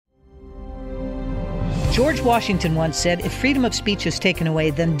George Washington once said, if freedom of speech is taken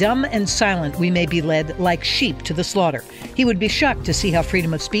away, then dumb and silent we may be led like sheep to the slaughter. He would be shocked to see how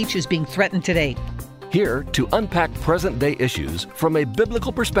freedom of speech is being threatened today. Here to unpack present-day issues from a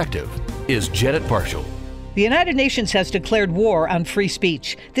biblical perspective is Janet Parshall. The United Nations has declared war on free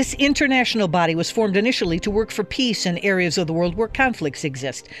speech. This international body was formed initially to work for peace in areas of the world where conflicts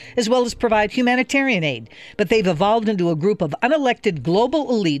exist, as well as provide humanitarian aid. But they've evolved into a group of unelected global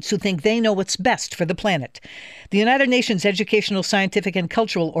elites who think they know what's best for the planet. The United Nations Educational, Scientific, and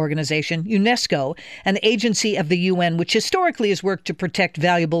Cultural Organization, UNESCO, an agency of the UN which historically has worked to protect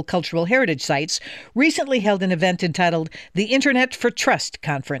valuable cultural heritage sites, recently held an event entitled the Internet for Trust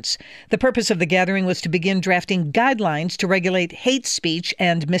Conference. The purpose of the gathering was to begin drafting guidelines to regulate hate speech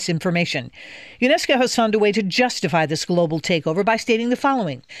and misinformation. UNESCO has found a way to justify this global takeover by stating the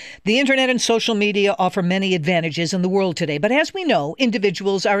following. The Internet and social media offer many advantages in the world today, but as we know,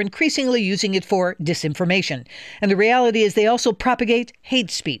 individuals are increasingly using it for disinformation. And the reality is they also propagate hate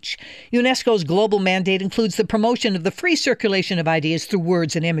speech. UNESCO's global mandate includes the promotion of the free circulation of ideas through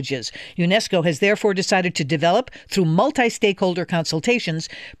words and images. UNESCO has therefore decided to develop, through multi-stakeholder consultations,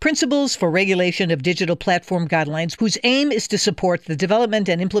 principles for regulation of digital platform guidelines whose aim is to support the development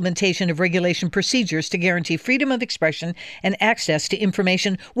and implementation of regulation procedures to guarantee freedom of expression and access to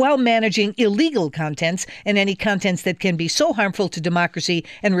information while managing illegal contents and any contents that can be so harmful to democracy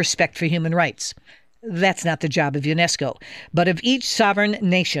and respect for human rights. That's not the job of UNESCO, but of each sovereign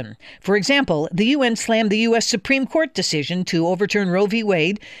nation. For example, the UN slammed the U.S. Supreme Court decision to overturn Roe v.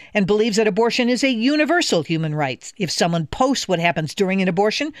 Wade and believes that abortion is a universal human right. If someone posts what happens during an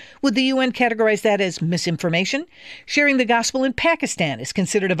abortion, would the UN categorize that as misinformation? Sharing the gospel in Pakistan is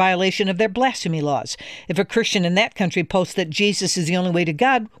considered a violation of their blasphemy laws. If a Christian in that country posts that Jesus is the only way to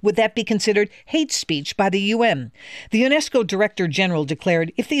God, would that be considered hate speech by the UN? The UNESCO Director General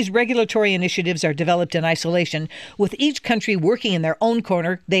declared, if these regulatory initiatives are developed in isolation, with each country working in their own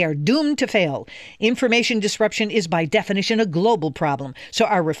corner, they are doomed to fail. Information disruption is by definition a global problem, so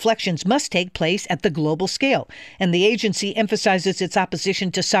our reflections must take place at the global scale. And the agency emphasizes its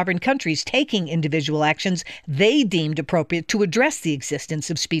opposition to sovereign countries taking individual actions they deemed appropriate to address the existence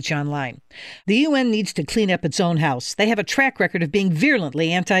of speech online. The UN needs to clean up its own house. They have a track record of being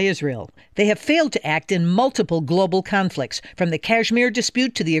virulently anti-Israel. They have failed to act in multiple global conflicts, from the Kashmir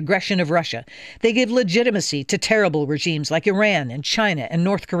dispute to the aggression of Russia. They give legitimacy to terrible regimes like Iran and China and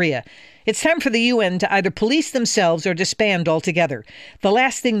North Korea. It's time for the UN to either police themselves or disband altogether. The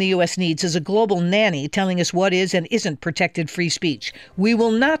last thing the U.S. needs is a global nanny telling us what is and isn't protected free speech. We will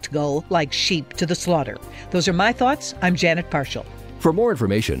not go like sheep to the slaughter. Those are my thoughts. I'm Janet Parshall. For more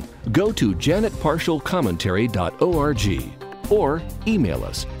information, go to janetparshallcommentary.org or email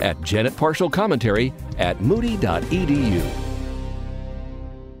us at janetparshallcommentary@moody.edu.